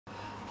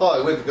Hi,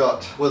 we've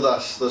got with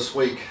us this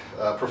week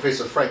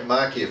Professor Frank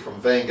Macchia from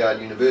Vanguard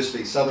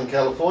University, Southern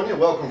California.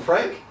 Welcome,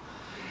 Frank.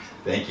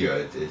 Thank you.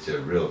 It's a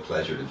real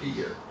pleasure to be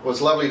here. Well, it's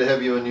lovely to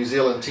have you in New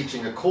Zealand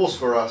teaching a course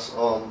for us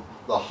on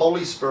the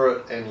Holy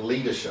Spirit and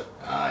leadership.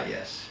 Ah,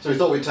 yes. So we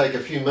thought we'd take a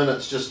few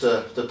minutes just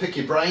to pick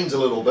your brains a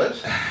little bit.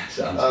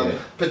 Sounds good.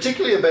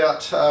 Particularly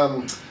about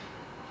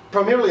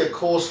primarily a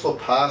course for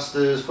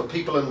pastors, for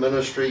people in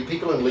ministry,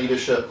 people in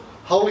leadership,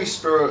 Holy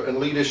Spirit and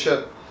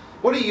leadership.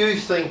 What do you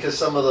think are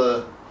some of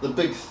the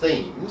big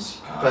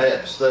themes,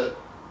 perhaps, that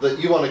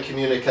you want to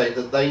communicate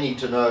that they need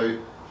to know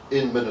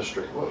in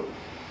ministry?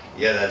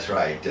 Yeah, that's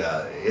right.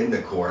 In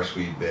the course,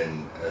 we've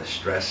been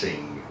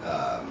stressing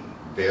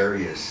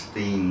various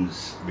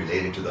themes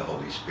related to the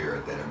Holy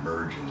Spirit that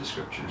emerge in the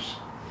Scriptures.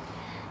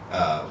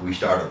 We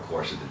start, of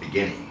course, at the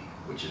beginning,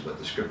 which is what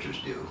the Scriptures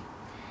do,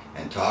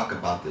 and talk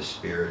about the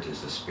Spirit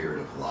as the Spirit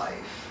of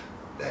life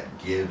that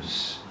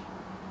gives,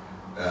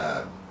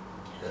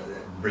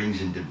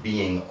 brings into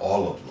being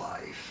all of life,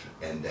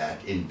 and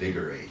that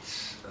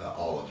invigorates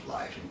all of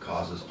life and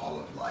causes all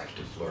of life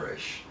to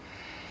flourish.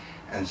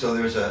 And so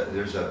there's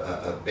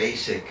a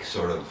basic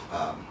sort of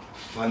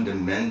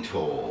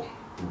fundamental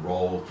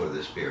role for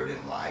the Spirit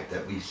in life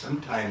that we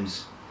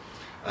sometimes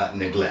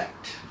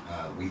neglect.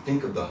 We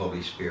think of the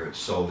Holy Spirit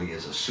solely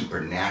as a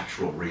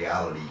supernatural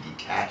reality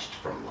detached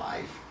from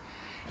life,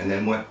 and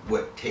then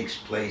what takes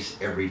place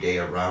every day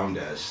around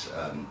us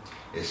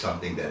is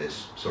something that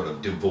is sort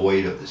of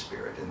devoid of the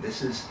Spirit, and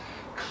this is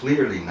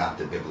clearly not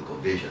the biblical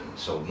vision.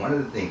 So one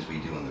of the things we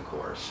do in the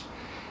course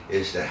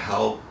is to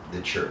help the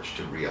church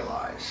to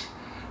realize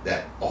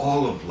that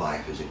all of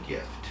life is a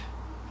gift,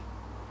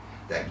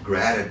 that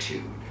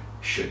gratitude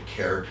should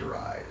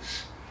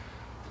characterize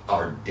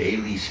our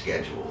daily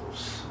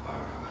schedules,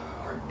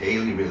 our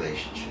daily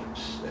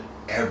relationships, that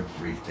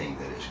everything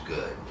that is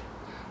good,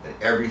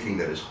 that everything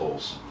that is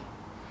wholesome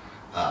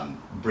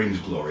brings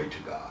glory to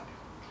God.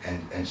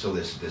 And so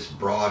this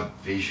broad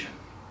vision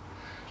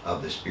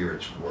of the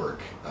Spirit's work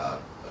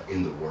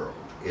in the world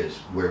is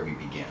where we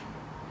begin.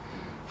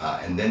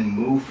 And then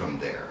move from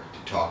there to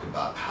talk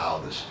about how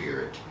the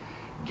Spirit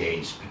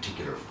gains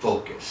particular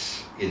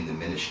focus in the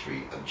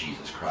ministry of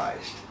Jesus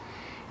Christ,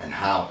 and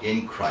how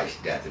in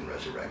Christ's death and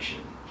resurrection,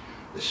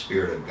 the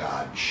Spirit of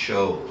God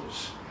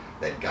shows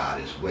that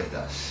God is with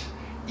us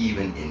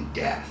even in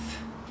death,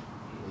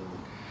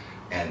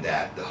 and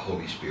that the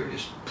Holy Spirit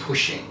is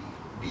pushing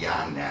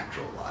beyond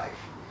natural life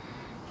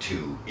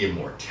to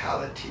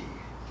immortality,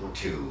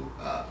 to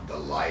the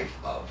life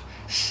of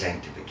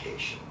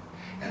sanctification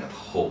and of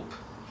hope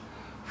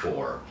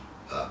for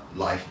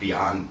life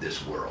beyond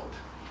this world,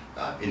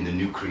 in the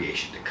new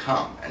creation to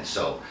come. And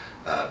so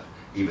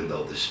even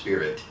though the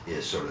Spirit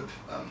is sort of,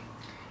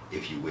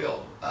 if you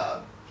will,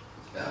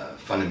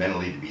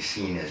 fundamentally to be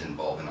seen as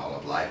involved in all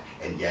of life,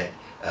 and yet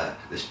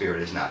the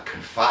Spirit is not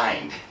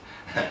confined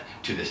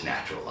to this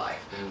natural life,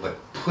 but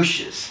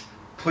pushes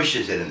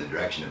it in the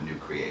direction of new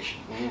creation.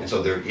 And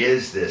so there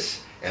is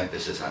this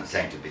emphasis on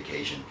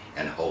sanctification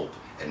and hope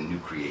and new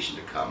creation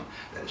to come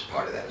that is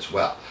part of that as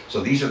well. So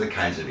these are the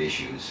kinds of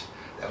issues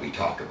that we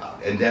talk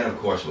about. And then, of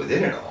course,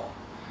 within it all,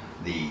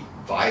 the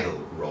vital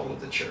role of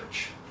the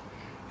church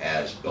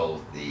as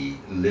both the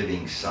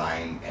living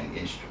sign and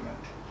instrument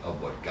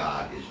of what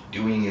God is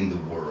doing in the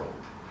world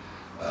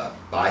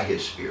by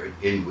His Spirit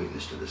in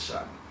witness to the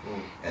Son,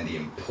 and the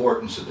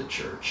importance of the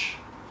church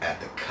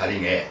at the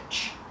cutting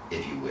edge,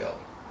 if you will,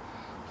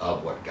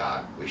 of what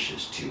God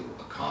wishes to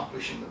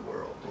accomplish in the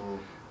world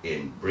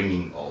in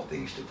bringing all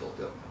things to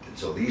fulfillment. And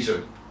so these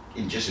are,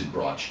 just in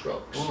broad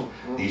strokes,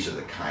 these are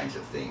the kinds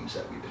of things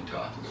that we've been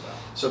talking about.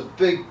 So a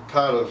big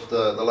part of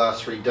the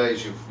last 3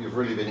 days, you've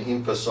really been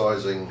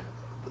emphasizing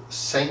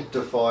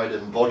sanctified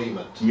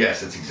embodiment.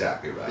 Yes, that's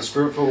exactly right. The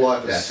spiritual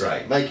life is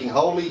right. Making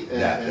holy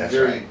and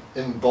very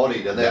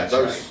embodied, and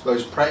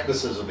those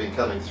practices have been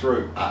coming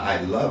through.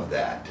 I love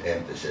that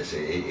emphasis.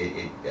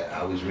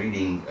 I was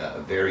reading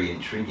a very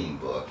intriguing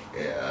book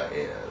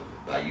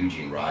by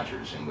Eugene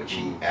Rogers, in which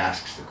he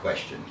asks the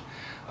question,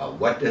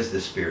 what does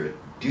the Spirit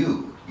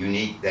do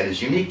that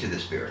is unique to the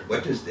Spirit?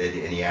 What does, and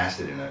he asked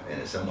it in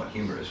a somewhat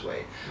humorous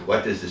way,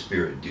 what does the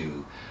Spirit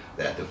do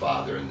that the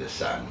Father and the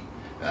Son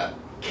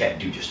can't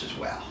do just as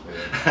well?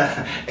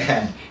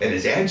 and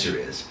his answer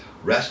is,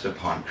 rest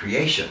upon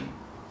creation,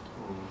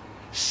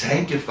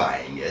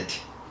 sanctifying it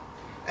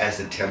as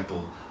the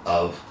temple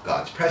of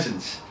God's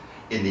presence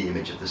in the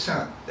image of the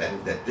Son.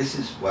 That this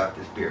is what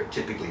the Spirit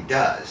typically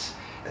does,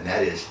 and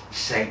that is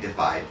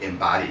sanctified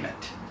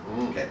embodiment.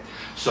 Okay,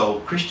 so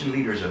Christian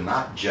leaders are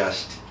not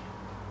just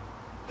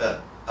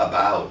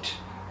about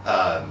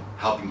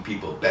helping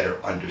people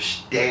better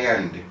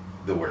understand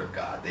the Word of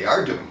God. They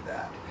are doing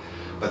that,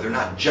 but they're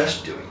not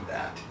just doing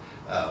that.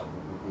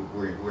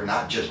 We're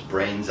not just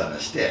brains on a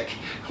stick.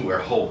 We're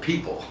whole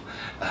people.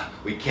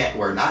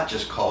 We're not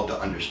just called to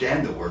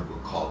understand the Word.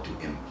 We're called to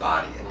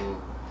embody it.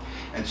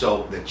 And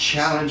so the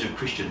challenge of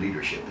Christian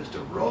leadership is to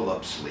roll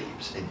up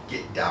sleeves and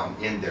get down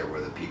in there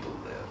where the people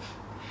live,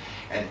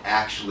 and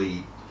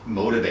actually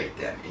motivate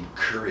them,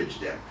 encourage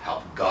them,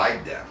 help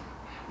guide them,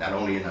 not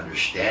only in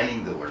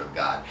understanding the Word of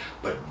God,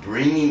 but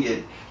bringing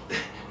it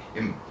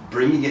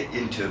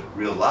into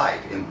real life,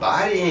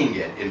 embodying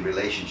it in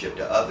relationship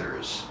to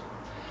others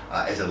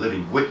as a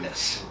living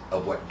witness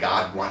of what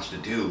God wants to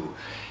do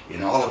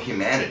in all of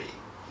humanity.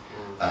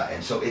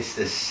 And so it's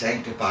this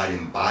sanctified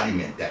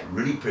embodiment that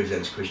really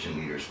presents Christian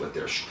leaders with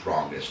their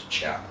strongest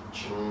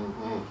challenge.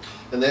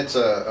 And that's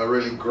a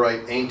really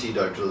great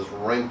antidote to this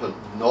rampant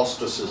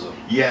Gnosticism.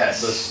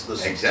 Yes,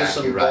 this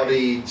exactly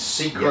disembodied,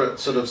 secret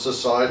sort of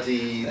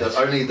society that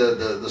only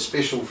the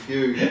special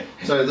few.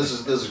 So this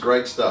is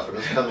great stuff, and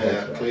it's coming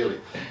out clearly.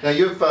 Now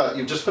you've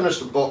just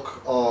finished a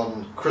book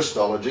on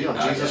Christology, on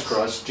Jesus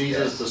Christ,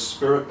 Jesus the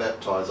Spirit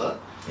Baptizer.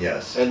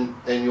 Yes. And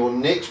your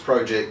next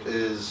project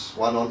is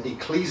one on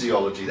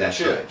ecclesiology, the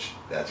church.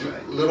 Right. That's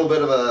right. A little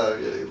bit of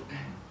a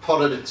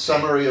potted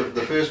summary of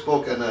the first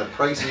book and a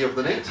précis of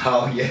the next.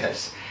 Oh,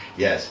 yes.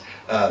 Yes.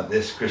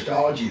 This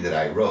Christology that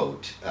I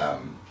wrote,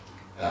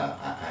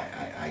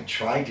 I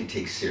tried to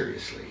take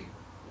seriously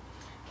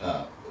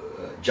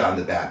John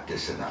the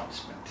Baptist's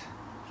announcement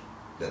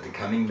that the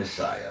coming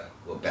Messiah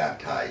will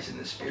baptize in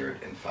the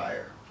Spirit and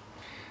fire.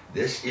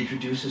 This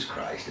introduces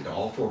Christ in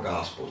all four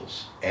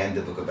Gospels and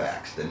the book of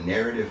Acts, the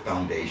narrative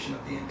foundation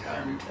of the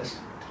entire New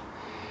Testament.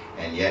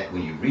 And yet,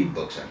 when you read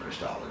books on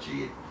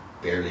Christology, it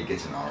barely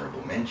gets an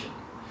honorable mention.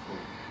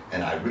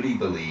 And I really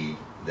believe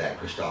that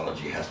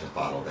Christology has to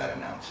follow that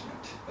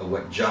announcement.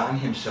 What John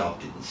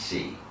himself didn't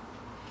see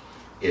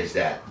is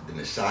that the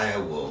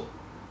Messiah will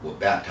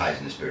baptize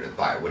in the Spirit and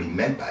fire. What he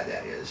meant by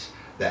that is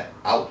that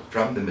out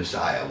from the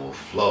Messiah will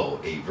flow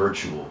a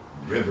virtual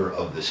river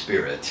of the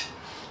Spirit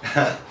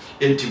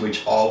into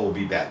which all will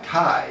be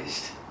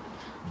baptized.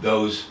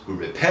 Those who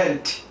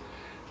repent,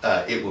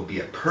 it will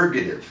be a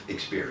purgative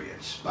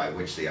experience by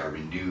which they are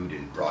renewed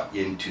and brought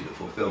into the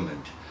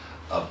fulfillment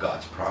of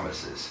God's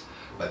promises.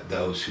 But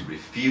those who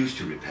refuse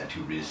to repent,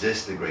 who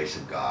resist the grace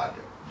of God,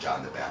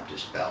 John the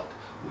Baptist felt,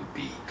 would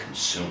be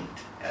consumed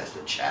as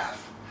the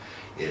chaff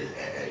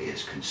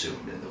is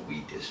consumed and the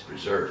wheat is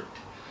preserved.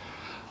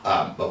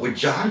 But what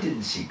John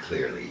didn't see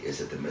clearly is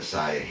that the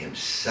Messiah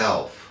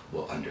himself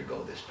will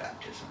undergo this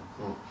baptism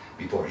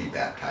before he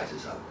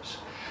baptizes others.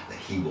 That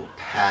he will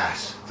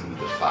pass through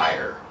the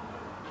fire,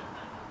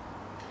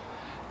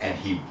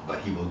 but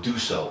he will do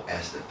so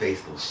as the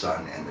faithful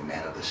Son and the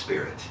man of the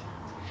Spirit.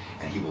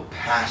 And he will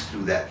pass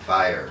through that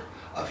fire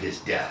of his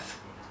death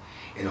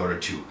in order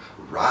to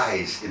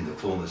rise in the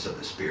fullness of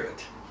the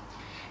Spirit.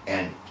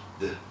 And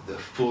the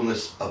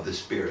fullness of the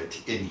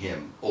Spirit in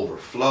him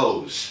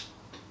overflows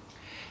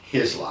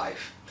his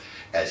life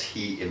as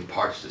he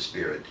imparts the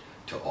Spirit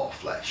to all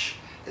flesh.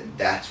 And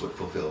that's what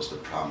fulfills the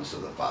promise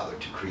of the Father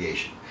to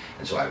creation.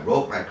 And so I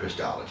wrote my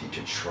Christology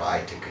to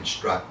try to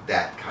construct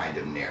that kind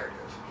of narrative,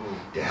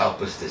 to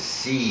help us to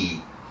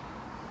see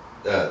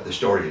the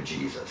story of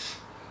Jesus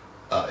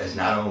as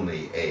not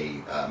only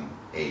a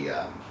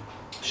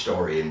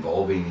story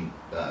involving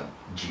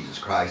Jesus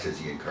Christ as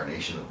the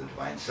incarnation of the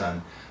Divine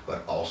Son,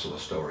 but also a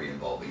story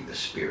involving the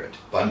Spirit,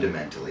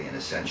 fundamentally and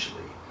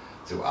essentially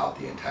throughout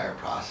the entire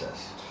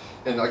process.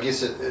 And I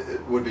guess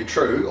it would be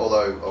true,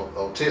 although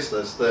I'll test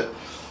this, that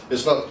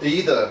it's not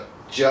either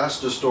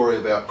just a story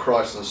about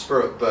Christ and the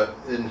Spirit, but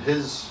in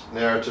his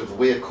narrative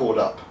we're caught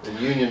up in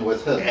union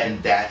with him.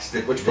 And that's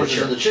which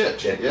pushes in the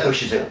church. It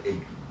pushes it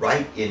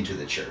right into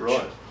the church.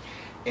 Right.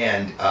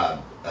 And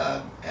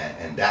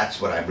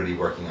that's what I'm really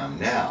working on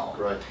now.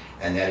 Right.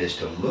 And that is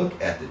to look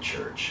at the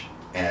church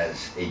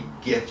as a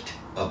gift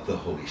of the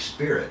Holy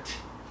Spirit,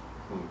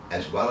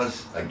 as well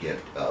as a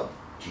gift of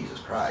Jesus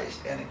Christ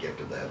and a gift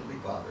of the Heavenly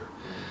Father.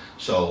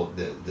 So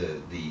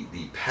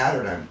the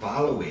pattern I'm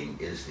following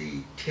is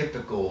the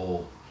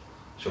typical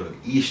sort of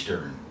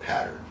Eastern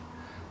pattern,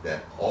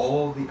 that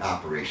all the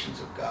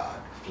operations of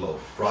God flow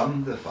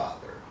from the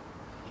Father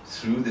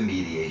through the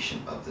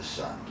mediation of the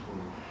Son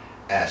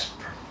as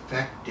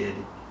perfected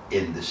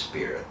in the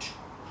Spirit.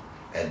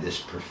 And this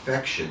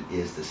perfection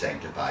is the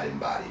sanctified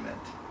embodiment.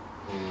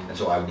 And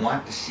so I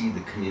want to see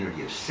the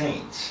community of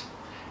saints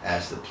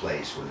as the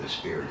place where the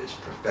Spirit is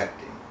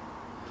perfecting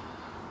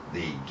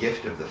the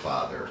gift of the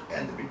Father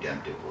and the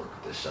redemptive work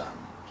of the Son,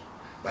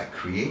 by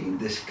creating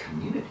this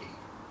community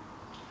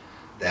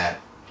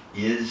that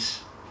is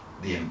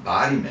the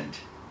embodiment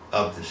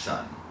of the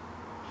Son,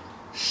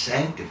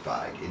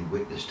 sanctified in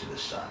witness to the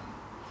Son,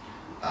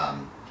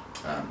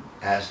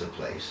 as the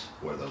place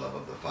where the love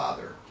of the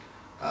Father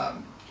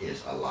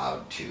is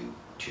allowed to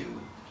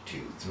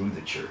through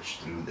the church,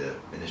 through the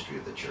ministry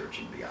of the church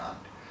and beyond,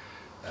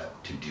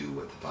 to do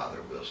what the Father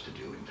wills to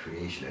do in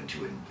creation, and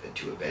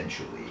to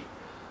eventually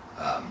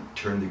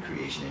turn the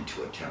creation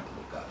into a temple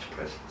of God's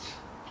presence.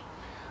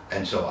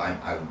 And so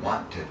I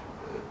want to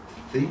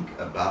think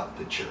about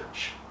the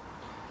church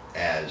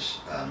as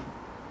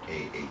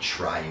a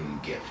triune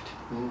gift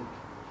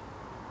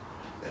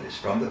that is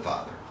from the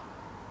Father,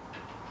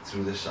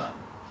 through the Son,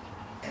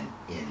 and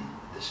in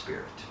the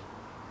Spirit,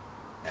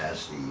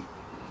 as the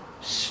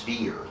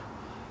sphere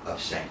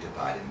of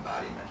sanctified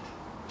embodiment.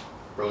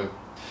 Brilliant.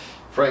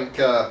 Frank,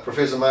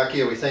 Professor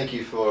Macchia, we thank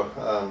you for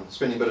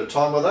spending a bit of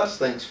time with us.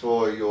 Thanks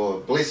for your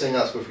blessing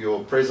us with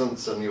your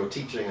presence and your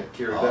teaching at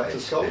Kerry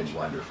Baptist College. It's been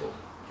wonderful.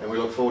 And we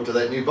look forward to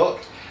that new book.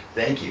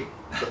 Thank you.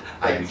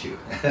 I do too.